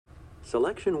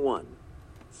Selection 1,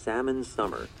 Salmon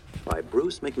Summer by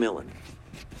Bruce McMillan.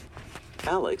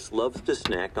 Alex loves to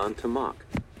snack on tamak,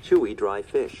 chewy dry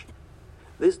fish.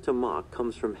 This tamak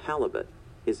comes from halibut,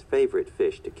 his favorite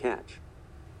fish to catch.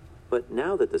 But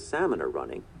now that the salmon are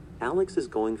running, Alex is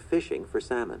going fishing for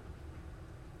salmon.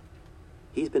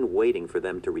 He's been waiting for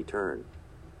them to return.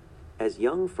 As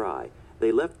young fry,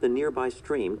 they left the nearby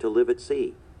stream to live at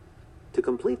sea. To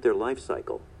complete their life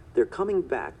cycle, they're coming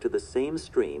back to the same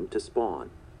stream to spawn.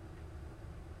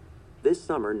 This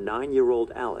summer,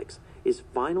 9-year-old Alex is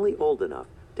finally old enough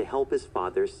to help his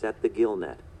father set the gill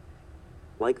net.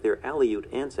 Like their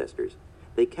Aleut ancestors,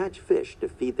 they catch fish to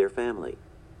feed their family.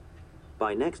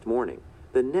 By next morning,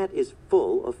 the net is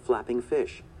full of flapping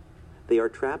fish. They are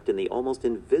trapped in the almost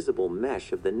invisible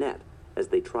mesh of the net as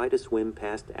they try to swim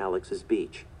past Alex's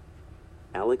beach.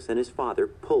 Alex and his father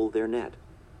pull their net.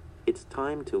 It's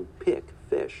time to pick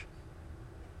fish.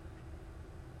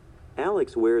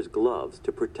 Alex wears gloves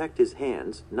to protect his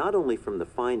hands not only from the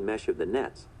fine mesh of the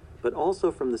nets, but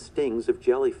also from the stings of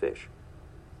jellyfish.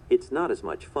 It's not as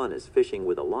much fun as fishing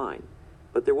with a line,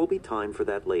 but there will be time for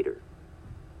that later.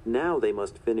 Now they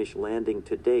must finish landing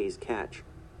today's catch.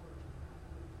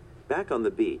 Back on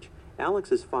the beach,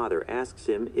 Alex's father asks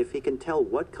him if he can tell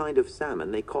what kind of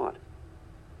salmon they caught.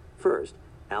 First,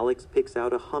 Alex picks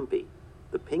out a humpy,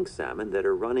 the pink salmon that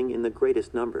are running in the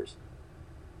greatest numbers.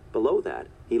 Below that,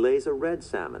 he lays a red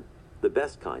salmon, the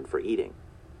best kind for eating.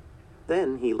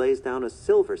 Then he lays down a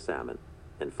silver salmon,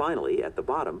 and finally, at the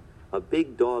bottom, a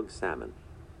big dog salmon.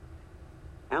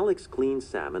 Alex cleans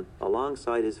salmon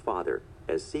alongside his father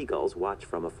as seagulls watch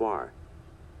from afar.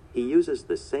 He uses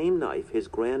the same knife his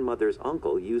grandmother's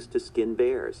uncle used to skin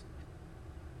bears.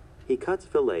 He cuts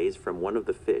fillets from one of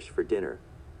the fish for dinner.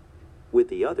 With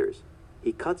the others,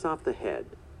 he cuts off the head,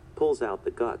 pulls out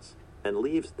the guts, and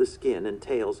leaves the skin and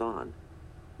tails on,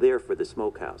 there for the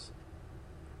smokehouse.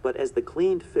 But as the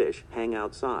cleaned fish hang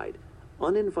outside,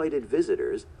 uninvited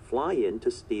visitors fly in to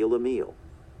steal a meal.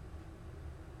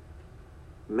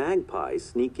 Magpies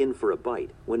sneak in for a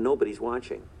bite when nobody's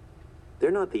watching.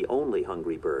 They're not the only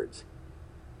hungry birds.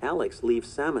 Alex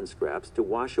leaves salmon scraps to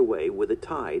wash away with a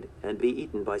tide and be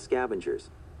eaten by scavengers.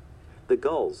 The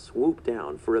gulls swoop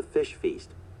down for a fish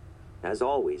feast. As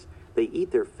always, they eat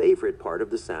their favorite part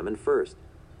of the salmon first,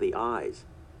 the eyes.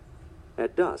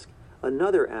 At dusk,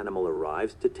 another animal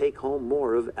arrives to take home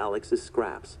more of Alex's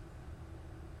scraps.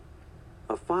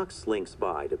 A fox slinks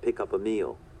by to pick up a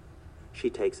meal.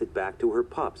 She takes it back to her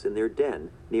pups in their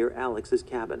den near Alex's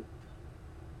cabin.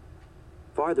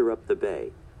 Farther up the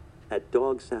bay, at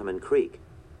Dog Salmon Creek,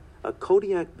 a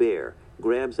Kodiak bear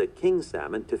grabs a king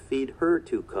salmon to feed her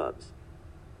 2 cubs.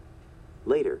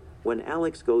 Later, when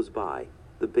Alex goes by,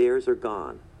 the bears are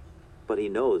gone, but he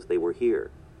knows they were here.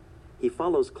 He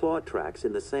follows claw tracks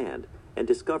in the sand and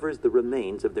discovers the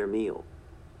remains of their meal.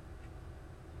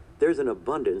 There's an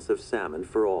abundance of salmon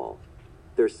for all.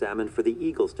 There's salmon for the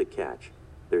eagles to catch.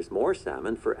 There's more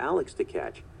salmon for Alex to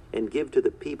catch and give to the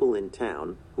people in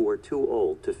town who are too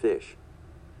old to fish.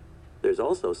 There's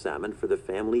also salmon for the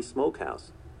family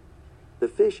smokehouse. The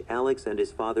fish Alex and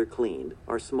his father cleaned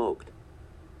are smoked.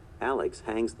 Alex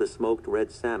hangs the smoked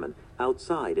red salmon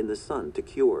outside in the sun to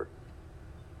cure.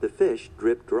 The fish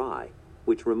drip dry,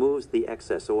 which removes the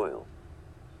excess oil.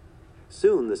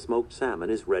 Soon the smoked salmon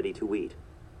is ready to eat.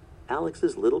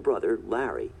 Alex's little brother,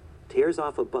 Larry, tears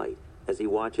off a bite as he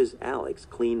watches Alex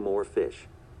clean more fish.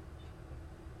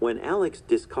 When Alex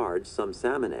discards some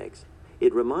salmon eggs,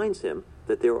 it reminds him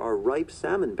that there are ripe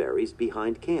salmon berries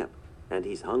behind camp, and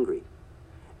he's hungry.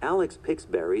 Alex picks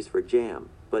berries for jam,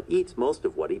 but eats most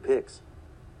of what he picks.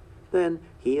 Then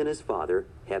he and his father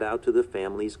head out to the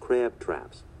family's crab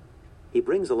traps. He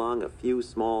brings along a few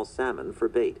small salmon for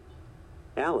bait.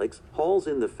 Alex hauls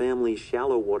in the family's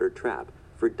shallow water trap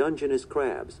for Dungeness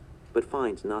crabs, but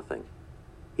finds nothing.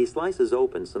 He slices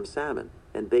open some salmon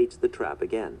and baits the trap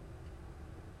again.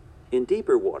 In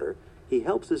deeper water, he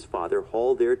helps his father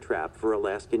haul their trap for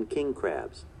Alaskan king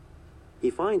crabs. He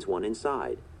finds one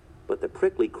inside, but the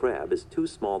prickly crab is too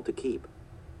small to keep.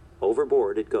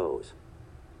 Overboard it goes.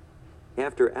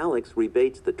 After Alex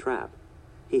rebaits the trap,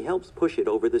 he helps push it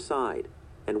over the side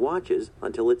and watches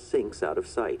until it sinks out of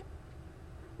sight.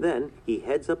 Then he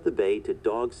heads up the bay to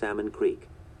Dog Salmon Creek.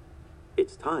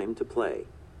 It's time to play.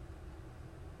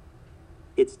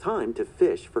 It's time to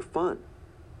fish for fun.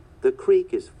 The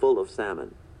creek is full of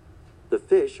salmon. The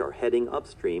fish are heading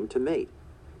upstream to mate,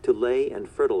 to lay and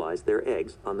fertilize their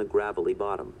eggs on the gravelly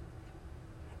bottom.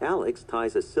 Alex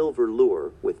ties a silver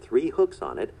lure with 3 hooks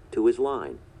on it to his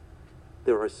line.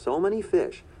 There are so many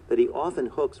fish that he often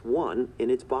hooks one in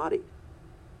its body.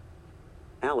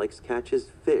 Alex catches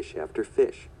fish after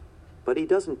fish, but he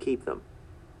doesn't keep them.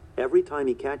 Every time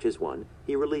he catches one,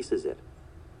 he releases it.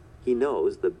 He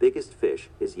knows the biggest fish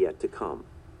is yet to come,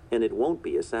 and it won't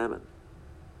be a salmon.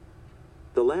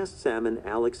 The last salmon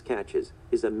Alex catches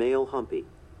is a male humpy.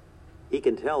 He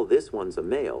can tell this one's a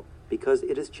male because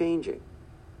it is changing.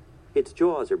 Its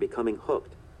jaws are becoming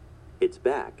hooked. Its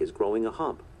back is growing a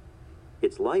hump.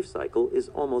 Its life cycle is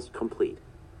almost complete.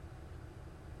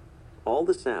 All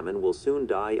the salmon will soon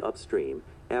die upstream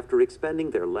after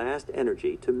expending their last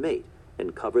energy to mate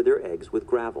and cover their eggs with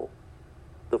gravel.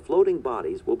 The floating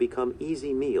bodies will become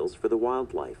easy meals for the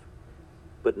wildlife.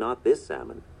 But not this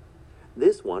salmon.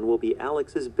 This one will be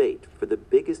Alex's bait for the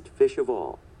biggest fish of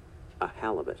all, a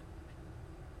halibut.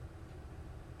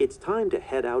 It's time to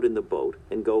head out in the boat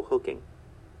and go hooking.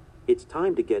 It's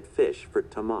time to get fish for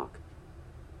Tamok.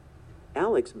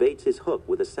 Alex baits his hook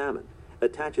with a salmon,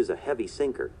 attaches a heavy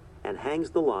sinker, and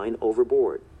hangs the line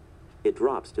overboard. It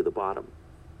drops to the bottom.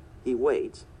 He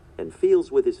waits and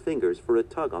feels with his fingers for a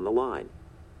tug on the line.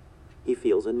 He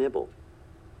feels a nibble.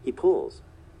 He pulls.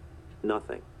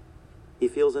 Nothing. He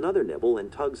feels another nibble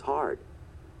and tugs hard.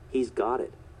 He's got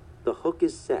it. The hook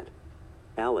is set.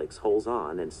 Alex holds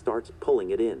on and starts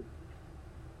pulling it in.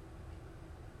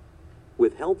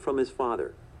 With help from his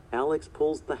father, Alex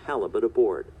pulls the halibut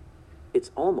aboard.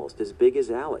 It's almost as big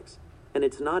as Alex, and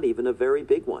it's not even a very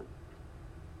big one.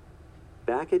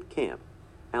 Back at camp,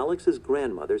 Alex's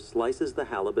grandmother slices the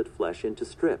halibut flesh into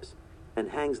strips and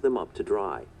hangs them up to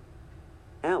dry.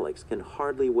 Alex can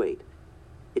hardly wait.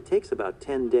 It takes about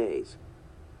 10 days.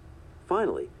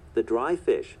 Finally, the dry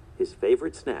fish, his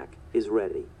favorite snack, is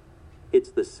ready.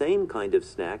 It's the same kind of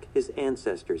snack his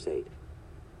ancestors ate,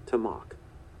 Tamok.